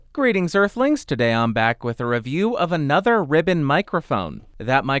Greetings, Earthlings. Today I'm back with a review of another ribbon microphone.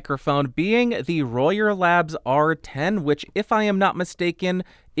 That microphone being the Royer Labs R-10, which, if I am not mistaken,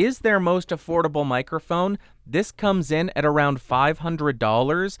 is their most affordable microphone. This comes in at around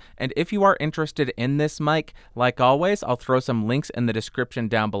 $500, and if you are interested in this mic, like always, I'll throw some links in the description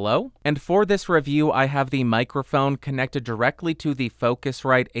down below. And for this review, I have the microphone connected directly to the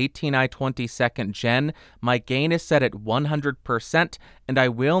Focusrite 18i20 2nd Gen. My gain is set at 100%, and I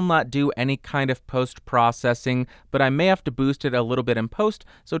will not do any kind of post-processing, but I may have to boost it a little bit in post,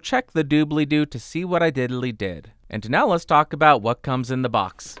 so check the doobly-doo to see what I diddly did. And now let's talk about what comes in the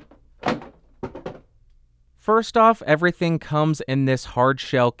box. First off, everything comes in this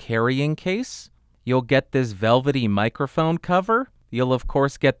hard-shell carrying case. You'll get this velvety microphone cover. You'll of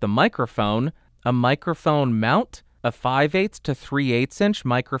course get the microphone, a microphone mount, a 5/8 to 3/8 inch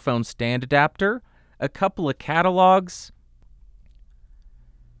microphone stand adapter, a couple of catalogs.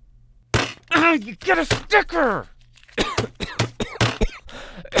 You get a sticker!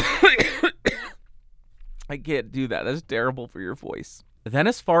 I can't do that. That's terrible for your voice. Then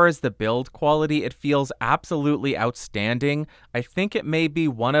as far as the build quality, it feels absolutely outstanding. I think it may be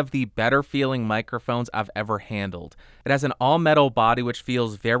one of the better feeling microphones I've ever handled. It has an all-metal body which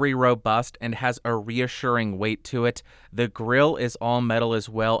feels very robust and has a reassuring weight to it. The grill is all metal as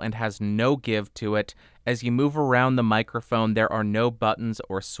well and has no give to it. As you move around the microphone, there are no buttons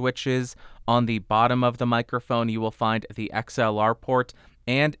or switches. On the bottom of the microphone, you will find the XLR port.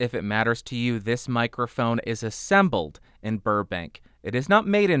 And if it matters to you, this microphone is assembled in Burbank. It is not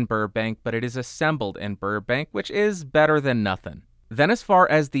made in Burbank, but it is assembled in Burbank, which is better than nothing. Then as far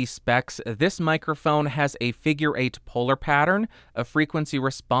as the specs, this microphone has a figure 8 polar pattern, a frequency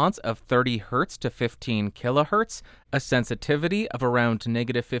response of 30 Hz to 15 kHz, a sensitivity of around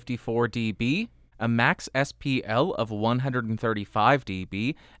 -54 dB, a max SPL of 135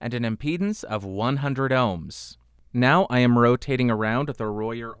 dB, and an impedance of 100 ohms. Now I am rotating around the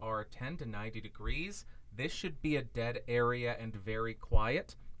Royer R-10 to 90 degrees. This should be a dead area and very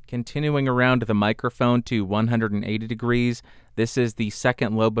quiet. Continuing around the microphone to 180 degrees. This is the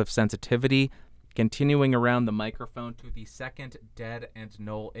second lobe of sensitivity. Continuing around the microphone to the second dead and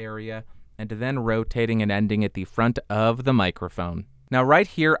null area, and then rotating and ending at the front of the microphone. Now right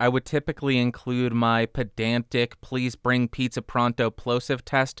here, I would typically include my pedantic please bring pizza pronto plosive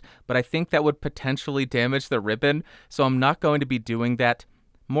test, but I think that would potentially damage the ribbon, so I'm not going to be doing that.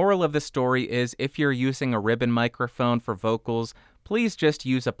 Moral of the story is, if you're using a ribbon microphone for vocals, please just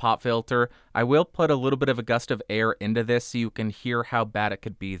use a pop filter. I will put a little bit of a gust of air into this so you can hear how bad it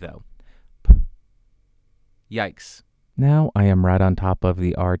could be though. Yikes. Now I am right on top of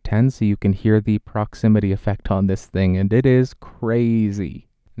the R-10 so you can hear the proximity effect on this thing, and it is crazy.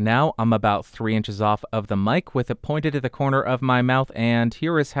 Now I'm about 3 inches off of the mic with it pointed to the corner of my mouth, and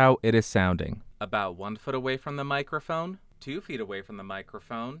here is how it is sounding. About 1 foot away from the microphone, 2 feet away from the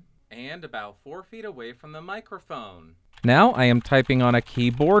microphone, and about 4 feet away from the microphone. Now I am typing on a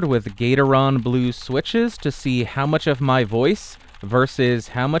keyboard with Gatoron blue switches to see how much of my voice versus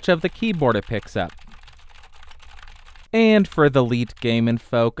how much of the keyboard it picks up. And for the Elite Gamin'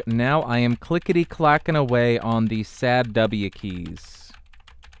 folk, now I am clickety-clacking away on the sad W keys.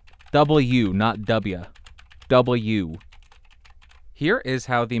 W, not W. W. Here is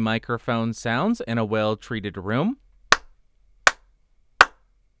how the microphone sounds in a well-treated room.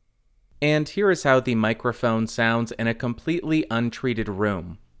 And here is how the microphone sounds in a completely untreated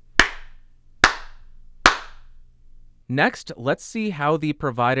room. Next, let's see how the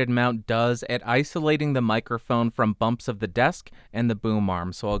provided mount does at isolating the microphone from bumps of the desk and the boom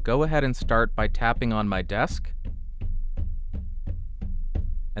arm. So I'll go ahead and start by tapping on my desk,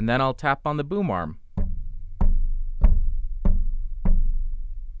 and then I'll tap on the boom arm.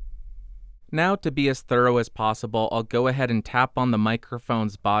 Now, to be as thorough as possible, I'll go ahead and tap on the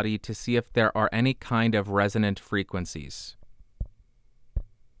microphone's body to see if there are any kind of resonant frequencies.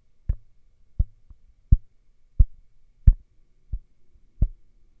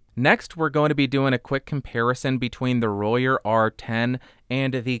 Next, we're going to be doing a quick comparison between the Royer R-10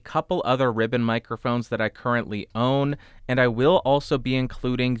 and the couple other ribbon microphones that I currently own, and I will also be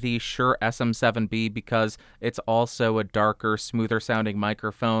including the Shure SM7B because it's also a darker, smoother sounding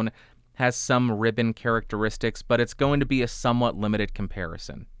microphone, has some ribbon characteristics, but it's going to be a somewhat limited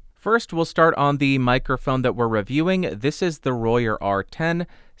comparison. First, we'll start on the microphone that we're reviewing. This is the Royer R-10,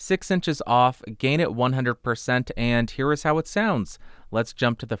 6 inches off, gain at 100%, and here is how it sounds. Let's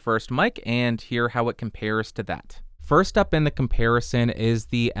jump to the first mic and hear how it compares to that. First up in the comparison is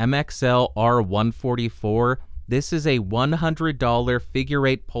the MXL R144. This is a $100 figure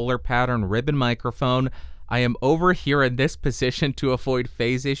 8 polar pattern ribbon microphone. I am over here in this position to avoid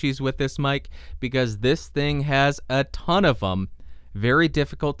phase issues with this mic because this thing has a ton of them. Very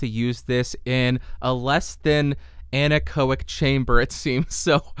difficult to use this in a less than anechoic chamber, it seems.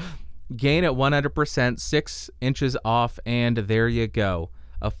 So gain at 100%, 6 inches off, and there you go.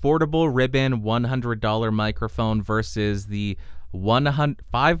 Affordable ribbon $100 microphone versus the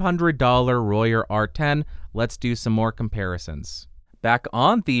 $500 Royer R-10. Let's do some more comparisons. Back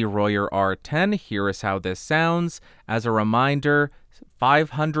on the Royer R-10, here is how this sounds. As a reminder,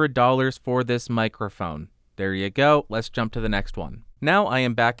 $500 for this microphone. There you go. Let's jump to the next one. Now I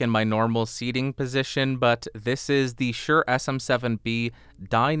am back in my normal seating position, but this is the Shure SM7B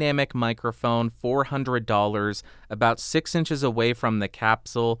dynamic microphone, $400, about 6 inches away from the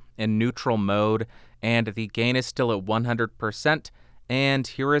capsule in neutral mode, and the gain is still at 100%. And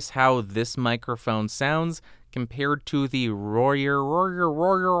here is how this microphone sounds compared to the Royer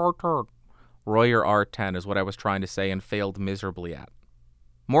R10. Royer R10 is what I was trying to say and failed miserably at.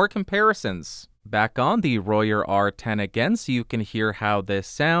 More comparisons. Back on the Royer R10 again, so you can hear how this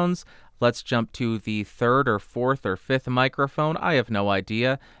sounds. Let's jump to the third or fourth or fifth microphone, I have no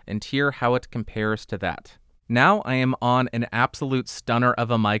idea, and hear how it compares to that. Now I am on an absolute stunner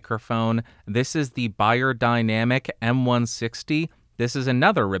of a microphone. This is the Beyerdynamic M160. This is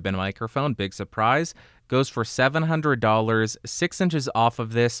another ribbon microphone, big surprise. Goes for $700, 6 inches off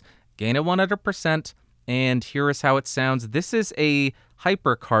of this, gain at 100%, and here is how it sounds. This is a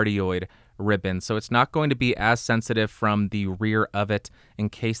hypercardioid ribbon, so it's not going to be as sensitive from the rear of it in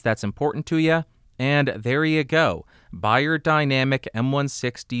case that's important to you. And there you go. Beyerdynamic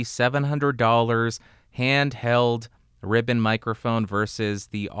M160, $700 handheld ribbon microphone versus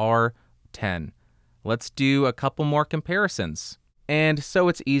the R10. Let's do a couple more comparisons. And so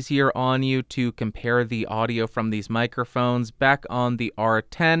it's easier on you to compare the audio from these microphones. Back on the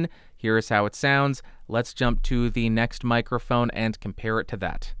R10, here's how it sounds. Let's jump to the next microphone and compare it to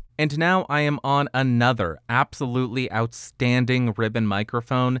that. And now I am on another absolutely outstanding ribbon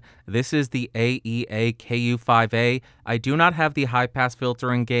microphone. This is the AEA KU5A. I do not have the high-pass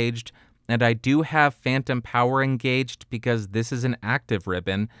filter engaged, and I do have phantom power engaged because this is an active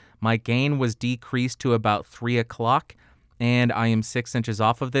ribbon. My gain was decreased to about 3 o'clock, and I am 6 inches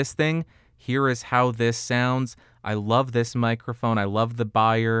off of this thing. Here is how this sounds. I love this microphone. I love the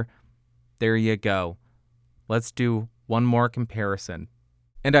Beyer. There you go. Let's do one more comparison.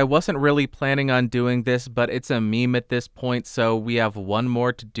 And I wasn't really planning on doing this, but it's a meme at this point, so we have one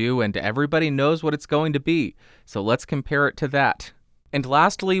more to do, and everybody knows what it's going to be. So let's compare it to that. And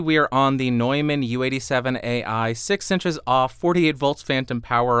lastly, we are on the Neumann U87AI, 6 inches off, 48 volts phantom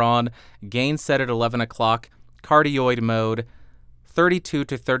power on, gain set at 11 o'clock, cardioid mode, $3,200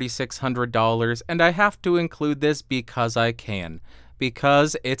 to $3,600, and I have to include this because I can,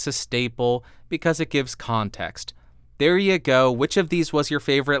 because it's a staple, because it gives context. There you go. Which of these was your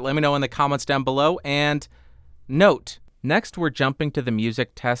favorite? Let me know in the comments down below. And note, next we're jumping to the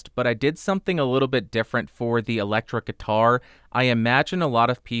music test, but I did something a little bit different for the electric guitar. I imagine a lot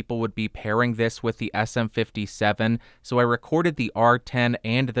of people would be pairing this with the SM57, so I recorded the R10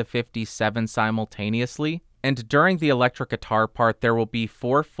 and the 57 simultaneously. And during the electric guitar part, there will be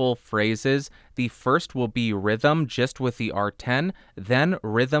 4 full phrases. The first will be rhythm just with the R10, then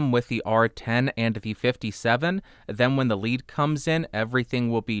rhythm with the R10 and the 57. Then when the lead comes in, everything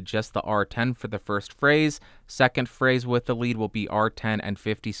will be just the R10 for the first phrase. Second phrase with the lead will be R10 and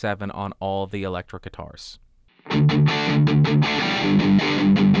 57 on all the electric guitars.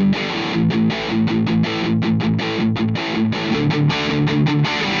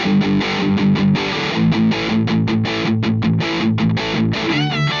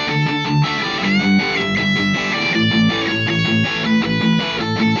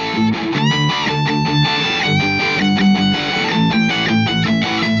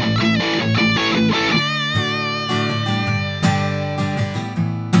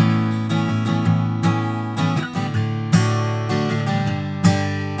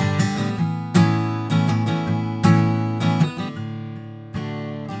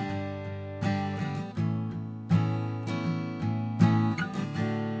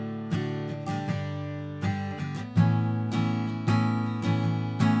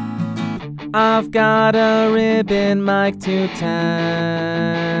 I've got a ribbon mic to test,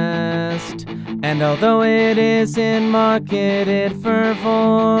 and although it isn't marketed for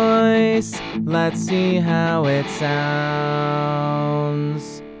voice, let's see how it sounds.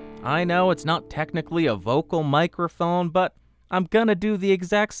 I know it's not technically a vocal microphone, but I'm gonna do the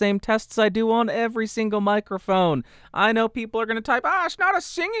exact same tests I do on every single microphone. I know people are gonna type, it's not a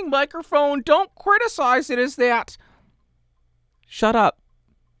singing microphone, don't criticize it as that. Shut up.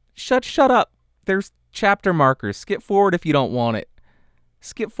 Shut up. There's Chapter markers. Skip forward if you don't want it.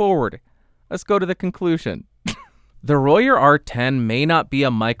 Skip forward. Let's go to the conclusion. The Royer R-10 may not be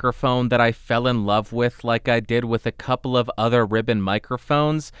a microphone that I fell in love with like I did with a couple of other ribbon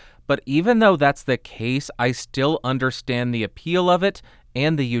microphones, but even though that's the case, I still understand the appeal of it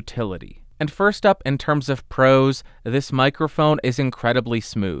and the utility. And first up, in terms of pros, this microphone is incredibly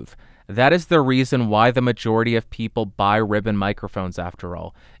smooth. That is the reason why the majority of people buy ribbon microphones after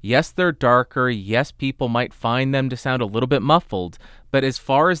all. Yes, they're darker, yes, people might find them to sound a little bit muffled, but as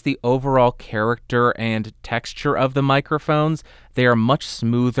far as the overall character and texture of the microphones, they are much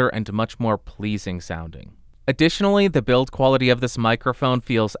smoother and much more pleasing sounding. Additionally, the build quality of this microphone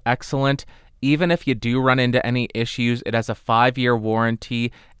feels excellent. Even if you do run into any issues, it has a 5-year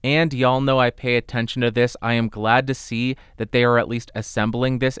warranty, and y'all know I pay attention to this. I am glad to see that they are at least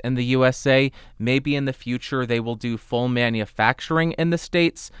assembling this in the USA. Maybe in the future they will do full manufacturing in the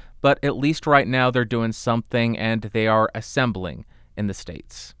States, but at least right now they're doing something and they are assembling in the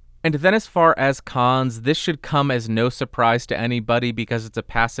States. And then as far as cons, this should come as no surprise to anybody because it's a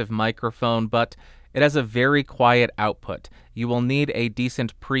passive microphone, but it has a very quiet output. You will need a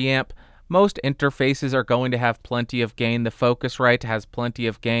decent preamp. Most interfaces are going to have plenty of gain. The Focusrite has plenty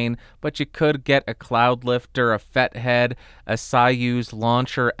of gain, but you could get a cloud lifter, a FET head, a Soyuz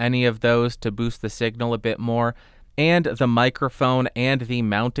launcher, any of those to boost the signal a bit more. And the microphone and the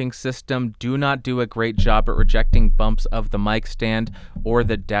mounting system do not do a great job at rejecting bumps of the mic stand or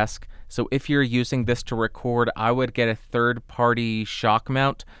the desk. So if you're using this to record, I would get a third-party shock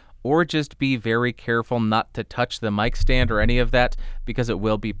mount, or just be very careful not to touch the mic stand or any of that because it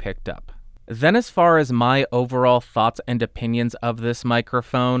will be picked up. Then as far as my overall thoughts and opinions of this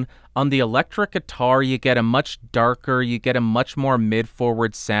microphone, on the electric guitar you get a much darker, you get a much more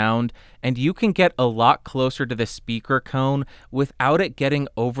mid-forward sound, and you can get a lot closer to the speaker cone without it getting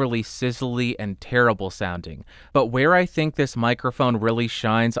overly sizzly and terrible sounding. But where I think this microphone really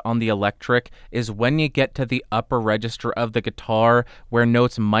shines on the electric is when you get to the upper register of the guitar, where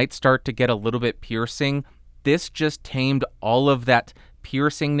notes might start to get a little bit piercing. This just tamed all of that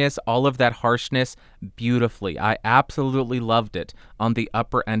piercingness, all of that harshness beautifully. I absolutely loved it on the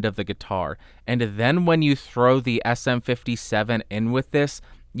upper end of the guitar. And then when you throw the SM57 in with this,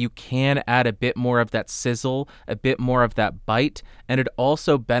 you can add a bit more of that sizzle, a bit more of that bite, and it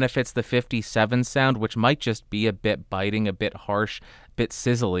also benefits the 57 sound, which might just be a bit biting, a bit harsh, a bit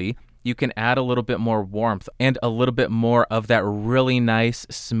sizzly. You can add a little bit more warmth and a little bit more of that really nice,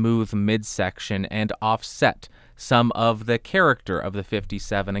 smooth midsection and offset some of the character of the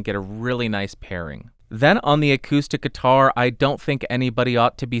 57 and get a really nice pairing. Then on the acoustic guitar, I don't think anybody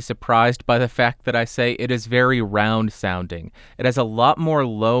ought to be surprised by the fact that I say it is very round sounding. It has a lot more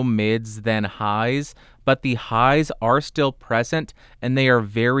low mids than highs, but the highs are still present and they are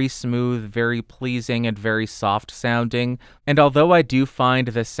very smooth, very pleasing, and very soft sounding. And although I do find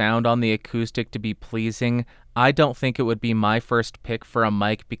the sound on the acoustic to be pleasing, I don't think it would be my first pick for a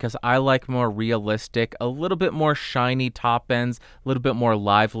mic because I like more realistic, a little bit more shiny top ends, a little bit more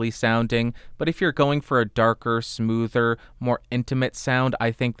lively sounding. But if you're going for a darker, smoother, more intimate sound,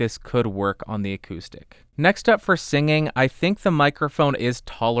 I think this could work on the acoustic. Next up for singing, I think the microphone is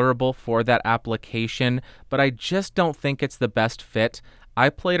tolerable for that application, but I just don't think it's the best fit. I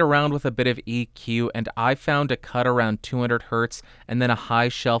played around with a bit of EQ and I found a cut around 200 Hz and then a high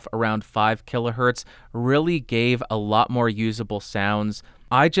shelf around 5 kHz really gave a lot more usable sounds.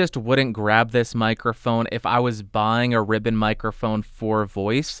 I just wouldn't grab this microphone if I was buying a ribbon microphone for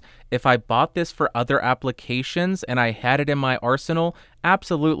voice. If I bought this for other applications and I had it in my arsenal,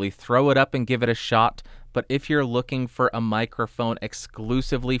 absolutely throw it up and give it a shot. But if you're looking for a microphone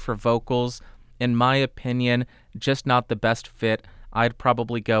exclusively for vocals, in my opinion, just not the best fit. I'd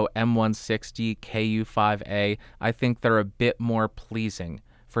probably go M160 KU5A. I think they're a bit more pleasing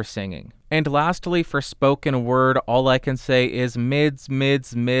for singing. And lastly, for spoken word, all I can say is mids,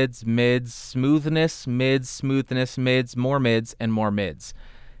 mids, mids, mids, smoothness, mids, smoothness, mids, more mids, and more mids.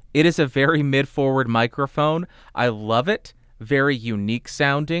 It is a very mid-forward microphone. I love it. Very unique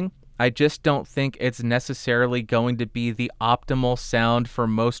sounding. I just don't think it's necessarily going to be the optimal sound for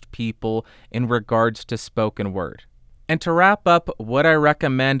most people in regards to spoken word. And to wrap up, would I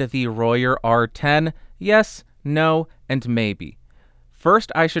recommend the Royer R-10? Yes, no, and maybe. First,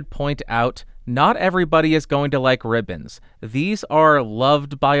 I should point out, not everybody is going to like ribbons. These are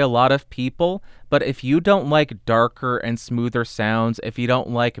loved by a lot of people, but if you don't like darker and smoother sounds, if you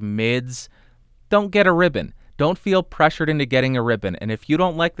don't like mids, don't get a ribbon. Don't feel pressured into getting a ribbon. And if you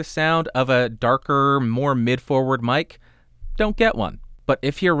don't like the sound of a darker, more mid-forward mic, don't get one. But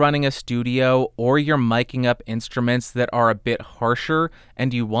if you're running a studio or you're miking up instruments that are a bit harsher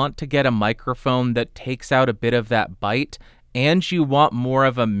and you want to get a microphone that takes out a bit of that bite and you want more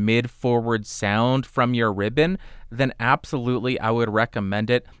of a mid-forward sound from your ribbon, then absolutely I would recommend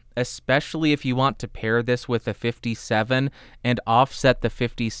it, especially if you want to pair this with a 57 and offset the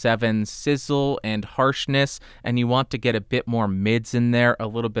 57's sizzle and harshness, and you want to get a bit more mids in there, a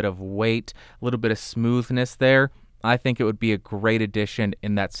little bit of weight, a little bit of smoothness there. I think it would be a great addition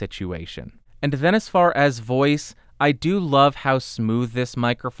in that situation. And then as far as voice, I do love how smooth this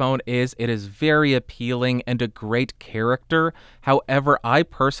microphone is. It is very appealing and a great character. However, I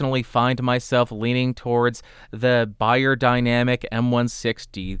personally find myself leaning towards the Beyerdynamic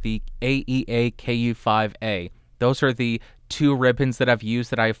M160, the AEA KU5A. Those are the two ribbons that I've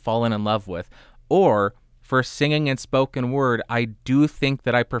used that I've fallen in love with. Or for singing and spoken word, I do think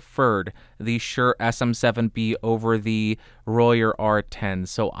that I preferred the Shure SM7B over the Royer R-10.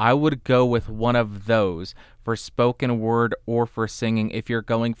 So I would go with one of those for spoken word or for singing if you're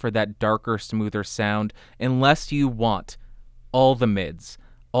going for that darker, smoother sound, unless you want all the mids,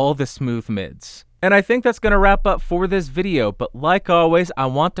 all the smooth mids. And I think that's going to wrap up for this video, but like always, I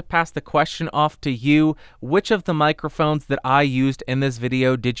want to pass the question off to you. Which of the microphones that I used in this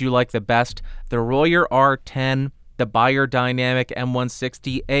video did you like the best? The Royer R-10, the Beyerdynamic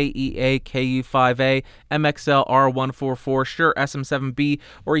M160, AEA KU5A, MXL R144, Shure SM7B,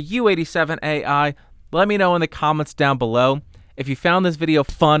 or U87AI? Let me know in the comments down below. If you found this video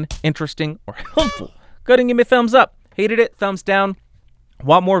fun, interesting, or helpful, go ahead and give me a thumbs up. Hated it, thumbs down.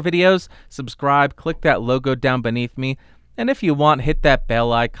 Want more videos? Subscribe, click that logo down beneath me, and if you want, hit that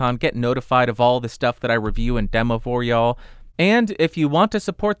bell icon, get notified of all the stuff that I review and demo for y'all. And if you want to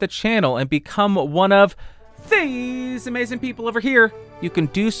support the channel and become one of these amazing people over here, you can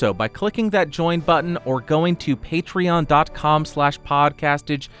do so by clicking that join button or going to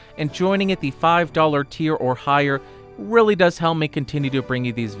patreon.com/podcastage and joining at the $5 tier or higher. Really does help me continue to bring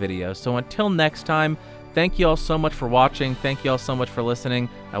you these videos. So until next time, thank you all so much for watching. Thank you all so much for listening.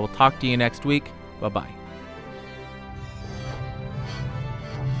 I will talk to you next week. Bye-bye.